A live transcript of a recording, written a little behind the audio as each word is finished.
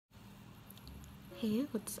Hey,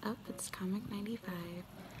 what's up? It's Comic 95.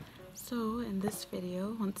 So, in this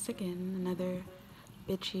video, once again, another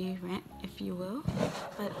bitchy rant, if you will.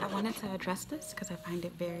 But I wanted to address this because I find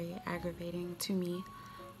it very aggravating to me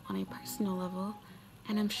on a personal level,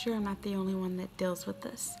 and I'm sure I'm not the only one that deals with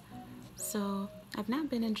this. So, I've now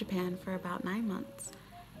been in Japan for about 9 months,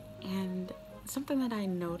 and something that I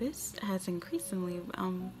noticed has increasingly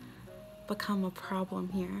become a problem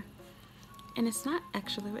here. And it's not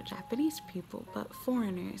actually with Japanese people, but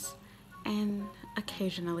foreigners, and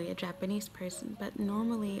occasionally a Japanese person, but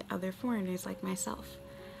normally other foreigners like myself.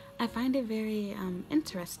 I find it very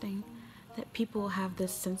interesting that people have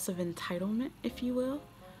this sense of entitlement, if you will,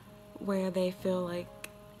 where they feel like,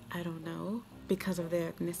 I don't know, because of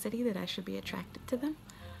their ethnicity that I should be attracted to them.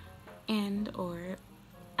 Or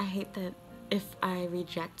I hate that if I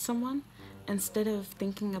reject someone, instead of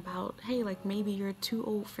thinking about, hey, like maybe you're too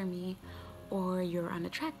old for me, or you're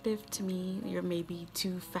unattractive to me, you're maybe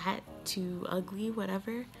too fat, too ugly,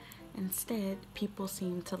 whatever. Instead, people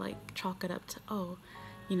seem to like chalk it up to, oh,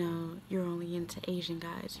 you know, you're only into Asian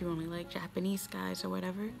guys, you're only like Japanese guys or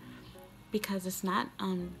whatever. Because it's not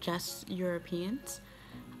just Europeans.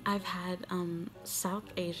 I've had South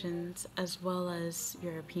Asians as well as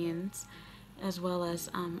Europeans, as well as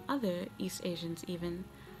other East Asians even,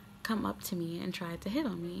 come up to me and try to hit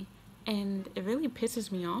on me. And it really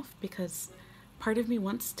pisses me off because part of me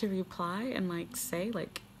wants to reply and like say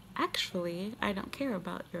like, actually, I don't care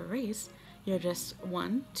about your race. You're just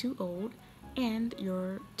one, too old, and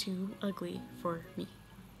you're too ugly for me,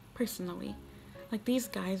 personally. Like these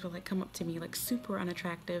guys will like come up to me like super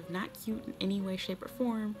unattractive, not cute in any way, shape, or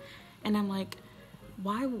form, and I'm like,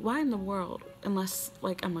 why in the world, unless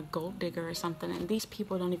like I'm a gold digger or something, and these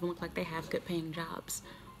people don't even look like they have good paying jobs,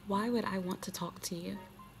 why would I want to talk to you?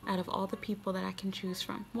 Out of all the people that I can choose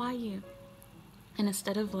from, why you? And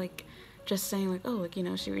instead of like just saying like, oh, like, you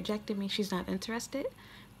know, she rejected me, she's not interested,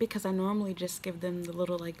 because I normally just give them the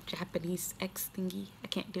little like Japanese X thingy. I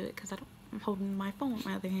can't do it because I'm holding my phone with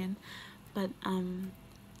my other hand, but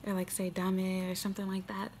or like say dame or something like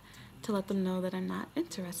that to let them know that I'm not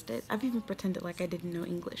interested. I've even pretended like I didn't know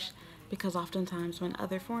English, because oftentimes when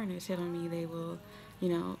other foreigners hit on me, they will, you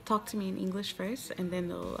know, talk to me in English first, and then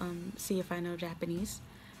they'll see if I know Japanese.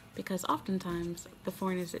 Because oftentimes the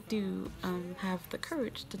foreigners that do have the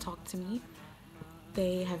courage to talk to me,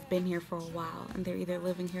 they have been here for a while, and they're either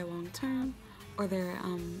living here long term or they're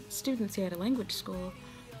students here at a language school.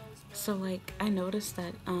 So like I noticed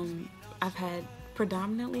that I've had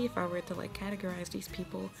predominantly, if I were to like categorize these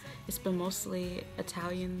people, it's been mostly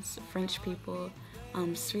Italians, French people,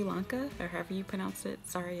 Sri Lanka, or however you pronounce it,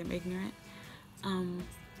 sorry I'm ignorant,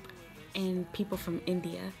 and people from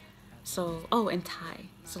India. So, oh, and Thai.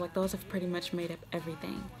 So like those have pretty much made up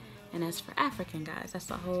everything. And as for African guys, that's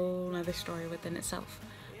a whole other story within itself.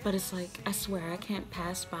 But it's like, I swear, I can't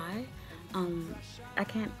pass by, I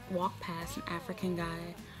can't walk past an African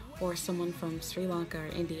guy or someone from Sri Lanka or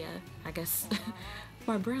India, I guess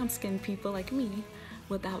more brown skinned people like me,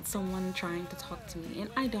 without someone trying to talk to me. And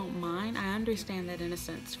I don't mind, I understand that in a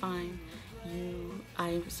sense, fine.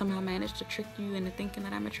 I somehow managed to trick you into thinking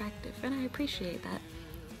that I'm attractive, and I appreciate that.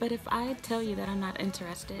 But if I tell you that I'm not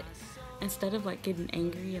interested, instead of like getting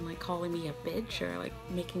angry and like calling me a bitch or like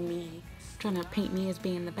trying to paint me as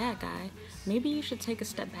being the bad guy, maybe you should take a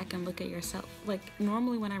step back and look at yourself. Like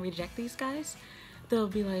normally when I reject these guys, they'll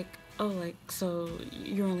be like, oh, like, so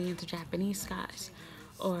you're only into Japanese guys,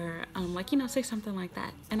 or like, you know, say something like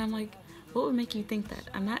that. And I'm like, what would make you think that?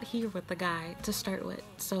 I'm not here with the guy to start with,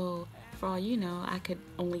 so for all you know, I could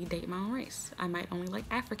only date my own race. I might only like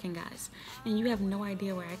African guys, and you have no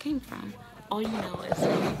idea where I came from. All you know is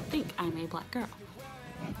that you think I'm a black girl.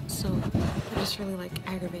 So it just really like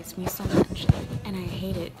aggravates me so much, and I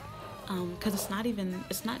hate it, because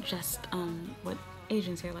it's not just what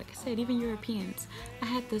Asians here, like I said, even Europeans. I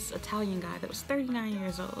had this Italian guy that was 39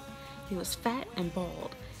 years old. He was fat and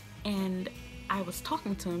bald, and I was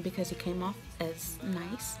talking to him because he came off as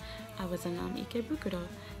nice. I was in Ikebukuro,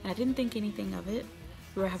 and I didn't think anything of it.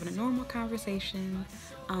 We were having a normal conversation,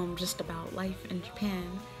 just about life in Japan,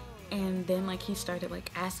 and then like he started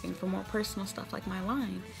like asking for more personal stuff, like my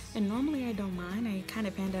line. And normally I don't mind, I kind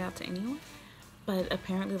of hand it out to anyone, but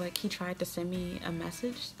apparently like he tried to send me a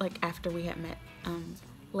message, like after we had met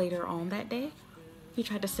later on that day. He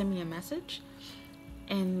tried to send me a message,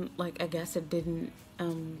 and like I guess it didn't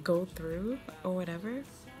go through or whatever,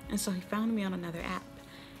 and so he found me on another app,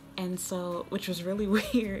 and so, which was really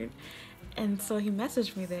weird. And so he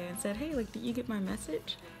messaged me there and said, hey, like, did you get my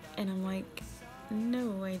message? And I'm like,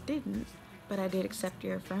 no, I didn't, but I did accept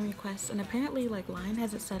your friend request. And apparently like Line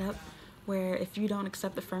has it set up where if you don't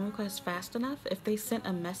accept the friend request fast enough, if they sent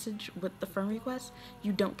a message with the friend request,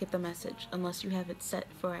 you don't get the message unless you have it set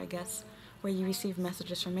for, I guess, where you receive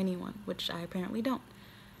messages from anyone, which I apparently don't.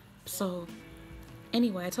 So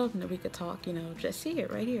anyway, I told him that we could talk, you know, just see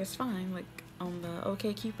it right here, it's fine, like on the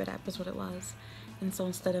OkCupid app is what it was. And so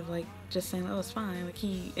instead of like just saying, oh, it's fine, like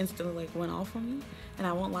he instantly like went off on me. And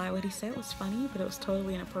I won't lie, what he said was funny, but it was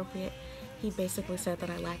totally inappropriate. He basically said that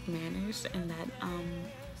I lacked manners and that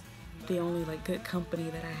the only like good company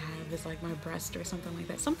that I have is like my breast or something like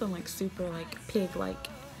that, something like super like pig like.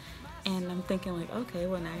 And I'm thinking like, okay,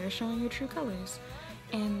 well now you're showing your true colors.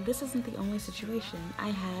 And this isn't the only situation. I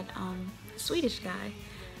had a Swedish guy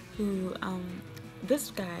who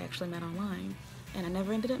this guy I actually met online, and I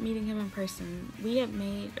never ended up meeting him in person. We had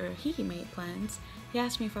made, or he made plans. He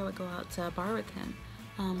asked me if I would go out to a bar with him,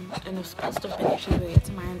 and it was supposed to have been in Shibuya,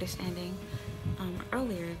 to my understanding,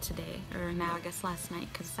 earlier today, or now I guess last night,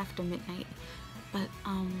 because it's after midnight. But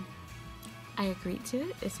I agreed to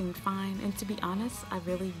it. It seemed fine, and to be honest, I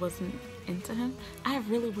really wasn't into him. I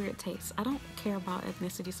have really weird tastes. I don't care about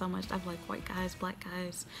ethnicity so much. I have like white guys, black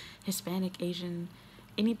guys, Hispanic, Asian,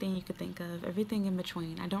 anything you could think of, everything in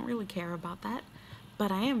between. I don't really care about that,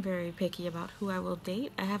 but I am very picky about who I will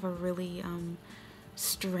date. I have a really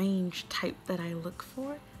strange type that I look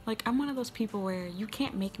for. Like, I'm one of those people where you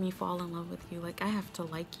can't make me fall in love with you. Like, I have to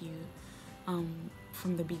like you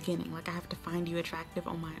from the beginning. Like, I have to find you attractive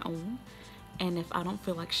on my own. And if I don't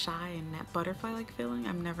feel like shy and that butterfly-like feeling,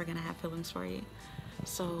 I'm never gonna have feelings for you.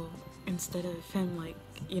 So instead of him, like,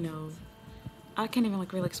 you know, I can't even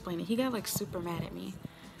like really explain it. He got like super mad at me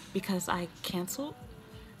because I canceled.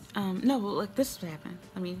 No, like this is what happened.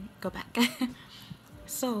 Let me go back.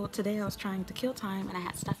 So today I was trying to kill time and I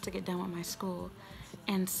had stuff to get done with my school.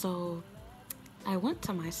 And so I went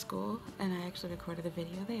to my school and I actually recorded a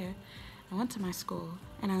video there. I went to my school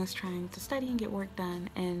and I was trying to study and get work done,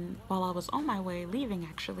 and while I was on my way leaving,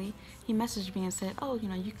 actually, he messaged me and said, oh, you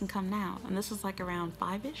know, you can come now. And this was like around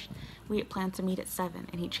 5-ish. We had planned to meet at 7,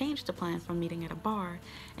 and he changed the plan from meeting at a bar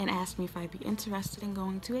and asked me if I'd be interested in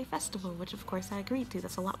going to a festival, which of course I agreed to.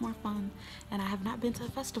 That's a lot more fun, and I have not been to a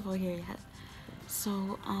festival here yet.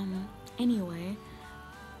 So anyway,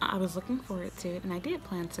 I was looking forward to it and I did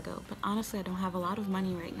plan to go, but honestly I don't have a lot of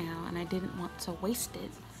money right now and I didn't want to waste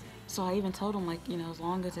it. So I even told him, like, you know, as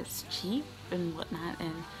long as it's cheap and whatnot,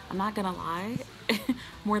 and I'm not gonna lie,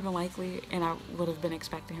 more than likely, and I would have been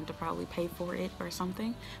expecting him to probably pay for it or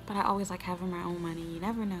something, but I always like having my own money, you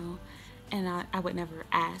never know, and I would never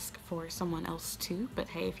ask for someone else to, but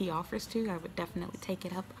hey, if he offers to, I would definitely take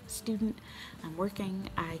it up. I'm a student, I'm working,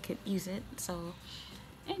 I could use it. So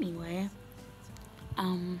anyway,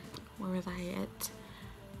 where was I at?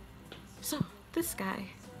 So this guy,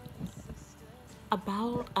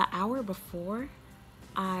 about an hour before,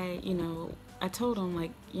 I told him,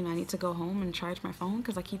 like, you know, I need to go home and charge my phone,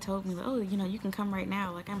 because like he told me, like, oh, you know, you can come right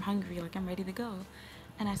now, like I'm hungry, like I'm ready to go.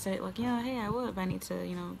 And I said, like, yeah, hey, I would, but I need to,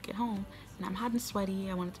 you know, get home, and I'm hot and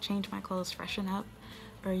sweaty, I wanted to change my clothes, freshen up,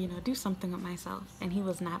 or, you know, do something with myself. And he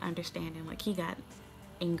was not understanding. Like, he got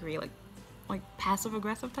angry, like passive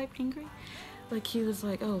aggressive type angry. Like, he was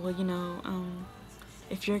like, oh, well, you know,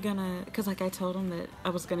 if you're gonna, because like I told him that I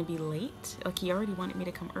was gonna be late, like he already wanted me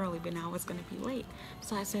to come early, but now I was gonna be late.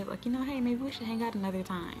 So I said, like, you know, hey, maybe we should hang out another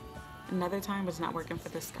time. Another time was not working for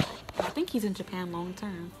this guy. And I think he's in Japan long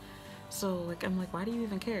term. So like, I'm like, why do you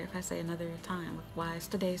even care if I say another time? Like, why is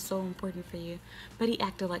today so important for you? But he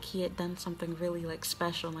acted like he had done something really like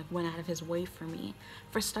special and like went out of his way for me.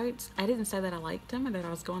 For starts, I didn't say that I liked him or that I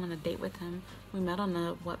was going on a date with him. We met on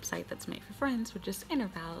a website that's made for friends, which is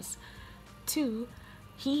Intervals. 2,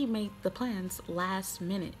 he made the plans last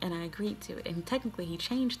minute and I agreed to it, and technically he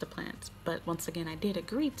changed the plans, but once again I did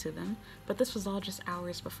agree to them, but this was all just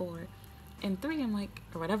hours before. And 3, I'm like,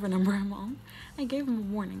 or whatever number I'm on, I gave him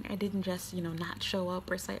a warning. I didn't just, you know, not show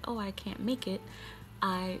up or say, oh, I can't make it.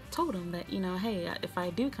 I told him that, you know, hey, if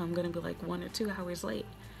I do come, I'm gonna be like 1 or 2 hours late.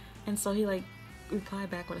 And so he like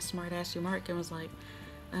replied back with a smart ass remark and was like,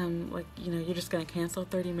 you know, you're just gonna cancel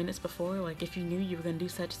 30 minutes before? Like, if you knew you were gonna do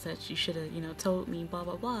such and such, you should have, you know, told me, blah,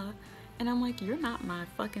 blah, blah. And I'm like, you're not my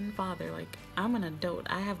fucking father. Like, I'm an adult.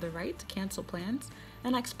 I have the right to cancel plans.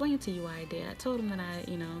 And I explained to you why I did. I told him that I,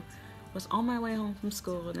 you know, was on my way home from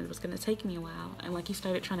school and it was gonna take me a while. And like, he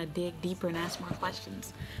started trying to dig deeper and ask more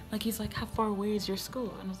questions. Like, he's like, how far away is your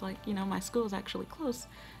school? And I was like, you know, my school is actually close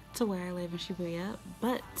to where I live in Shibuya,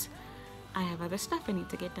 but I have other stuff I need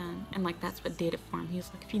to get done. And like, that's what did it for him. He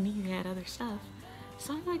was like, if you knew you had other stuff.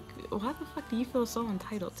 So I'm like, why the fuck do you feel so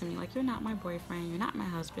entitled to me? Like, you're not my boyfriend, you're not my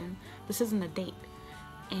husband, this isn't a date.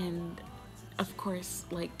 And of course,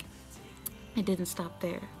 like, it didn't stop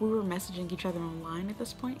there. We were messaging each other online at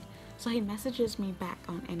this point. So he messages me back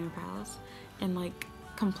on Interpals and like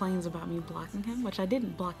complains about me blocking him, which I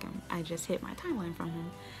didn't block him. I just hid my timeline from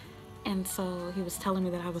him. And so he was telling me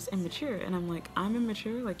that I was immature, and I'm like, I'm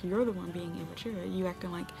immature? Like, you're the one being immature. You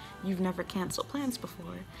acting like you've never canceled plans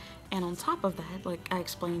before. And on top of that, like, I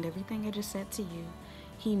explained everything I just said to you.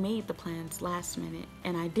 He made the plans last minute,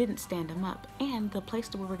 and I didn't stand him up. And the place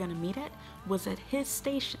that we were gonna meet at was at his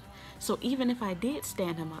station. So even if I did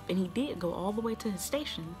stand him up and he did go all the way to his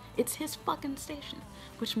station, it's his fucking station,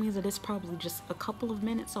 which means that it's probably just a couple of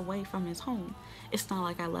minutes away from his home. It's not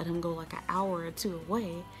like I let him go like an hour or two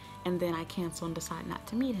away and then I cancel and decide not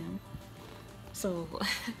to meet him. So,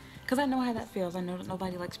 because I know how that feels. I know that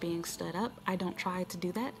nobody likes being stood up. I don't try to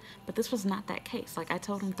do that, but this was not that case. Like, I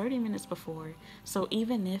told him 30 minutes before, so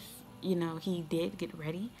even if, you know, he did get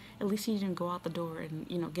ready, at least he didn't go out the door and,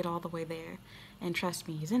 you know, get all the way there. And trust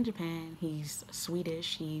me, he's in Japan, he's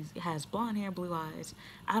Swedish, he has blonde hair, blue eyes.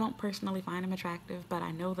 I don't personally find him attractive, but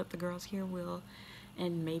I know that the girls here will,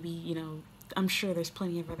 and maybe, you know, I'm sure there's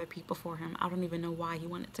plenty of other people for him. I don't even know why he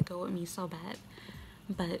wanted to go with me so bad,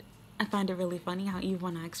 but I find it really funny how even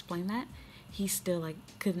when I explained that, he still like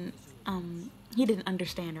couldn't, he didn't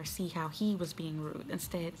understand or see how he was being rude.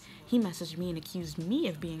 Instead, he messaged me and accused me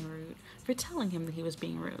of being rude for telling him that he was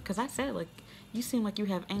being rude. Because I said, like, you seem like you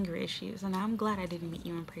have anger issues, and I'm glad I didn't meet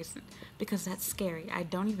you in person because that's scary. I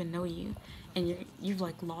don't even know you, and you've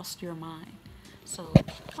like lost your mind. So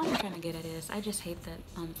what I'm trying to get at is, I just hate that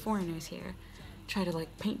foreigners here try to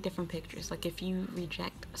like paint different pictures. Like, if you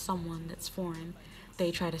reject someone that's foreign,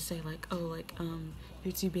 they try to say like, oh, like,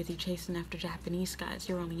 you're too busy chasing after Japanese guys,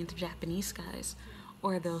 you're only into Japanese guys.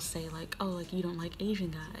 Or they'll say like, oh, like, you don't like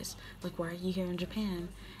Asian guys, like, why are you here in Japan?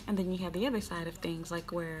 And then you have the other side of things,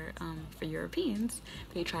 like where for Europeans,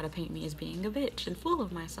 they try to paint me as being a bitch and full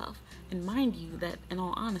of myself. And mind you that, in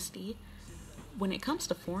all honesty, when it comes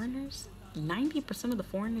to foreigners, 90% of the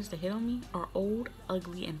foreigners that hit on me are old,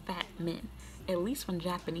 ugly, and fat men. At least when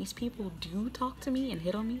Japanese people do talk to me and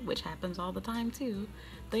hit on me, which happens all the time too,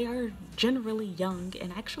 they are generally young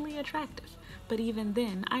and actually attractive. But even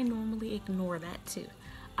then, I normally ignore that too.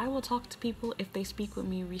 I will talk to people if they speak with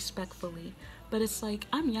me respectfully, but it's like,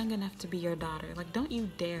 I'm young enough to be your daughter. Like, don't you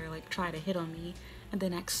dare like try to hit on me and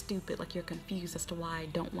then act stupid like you're confused as to why I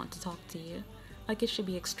don't want to talk to you. Like, it should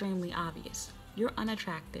be extremely obvious. You're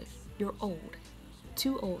unattractive. You're old.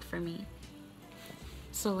 Too old for me.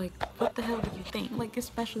 So, like, what the hell do you think? Like,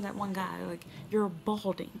 especially that one guy, like, you're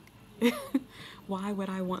balding. Why would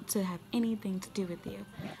I want to have anything to do with you?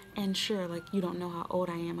 And sure, like, you don't know how old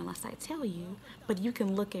I am unless I tell you, but you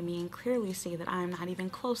can look at me and clearly see that I'm not even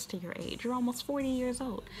close to your age. You're almost 40 years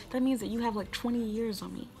old. That means that you have like 20 years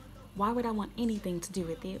on me. Why would I want anything to do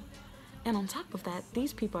with you? And on top of that,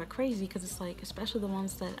 these people are crazy because it's like, especially the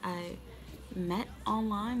ones that I met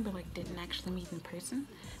online but like didn't actually meet in person,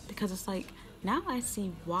 because it's like, now I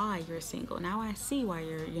see why you're single. Now I see why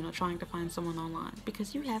you're, you know, trying to find someone online,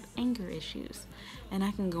 because you have anger issues. And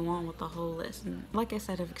I can go on with the whole list. And like I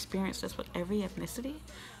said, I've experienced this with every ethnicity,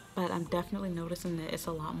 but I'm definitely noticing that it's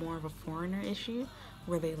a lot more of a foreigner issue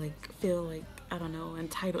where they like feel like, I don't know,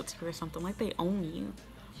 entitled to you or something, like they own you.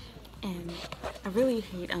 And I really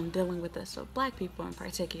hate dealing with this with black people in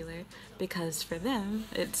particular, because for them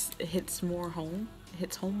it hits home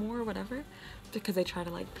more or whatever, because they try to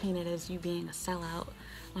like paint it as you being a sellout,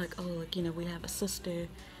 like, oh, like, you know, we have a sister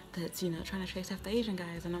that's, you know, trying to chase after Asian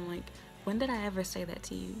guys. And I'm like, when did I ever say that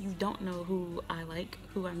to you? You don't know who I like,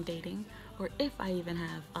 who I'm dating, or if I even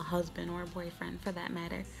have a husband or a boyfriend for that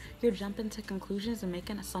matter. You're jumping to conclusions and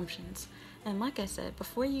making assumptions. And like I said,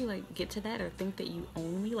 before you like get to that or think that you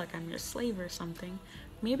own me, like I'm your slave or something,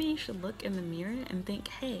 maybe you should look in the mirror and think,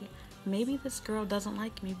 hey, maybe this girl doesn't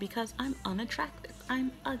like me because I'm unattractive,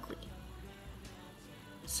 I'm ugly.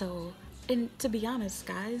 So, and to be honest,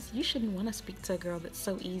 guys, you shouldn't want to speak to a girl that's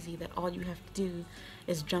so easy that all you have to do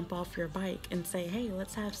is jump off your bike and say, hey,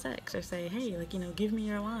 let's have sex, or say, hey, like, you know, give me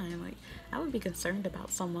your line. Like, I would be concerned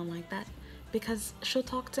about someone like that, because she'll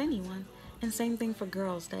talk to anyone. And same thing for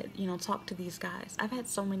girls that, you know, talk to these guys. I've had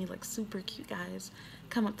so many like super cute guys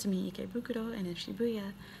come up to me in Ikebukuro and in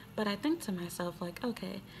Shibuya, but I think to myself, like,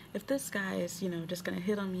 okay, if this guy is, you know, just gonna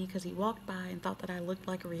hit on me because he walked by and thought that I looked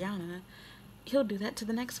like Rihanna, he'll do that to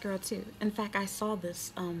the next girl too. In fact, I saw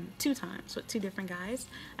this 2 times with 2 different guys.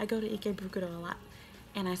 I go to Ikebukuro a lot,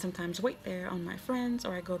 and I sometimes wait there on my friends,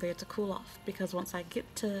 or I go there to cool off, because once I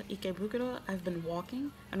get to Ikebukuro, I've been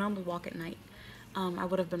walking. I normally walk at night. I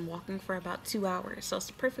would have been walking for about 2 hours, so it's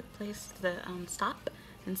the perfect place to stop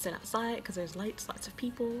and sit outside, because there's lights, lots of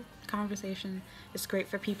people, conversation. It's great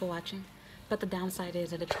for people watching. But the downside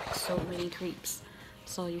is it attracts so many creeps.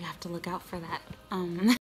 So you have to look out for that.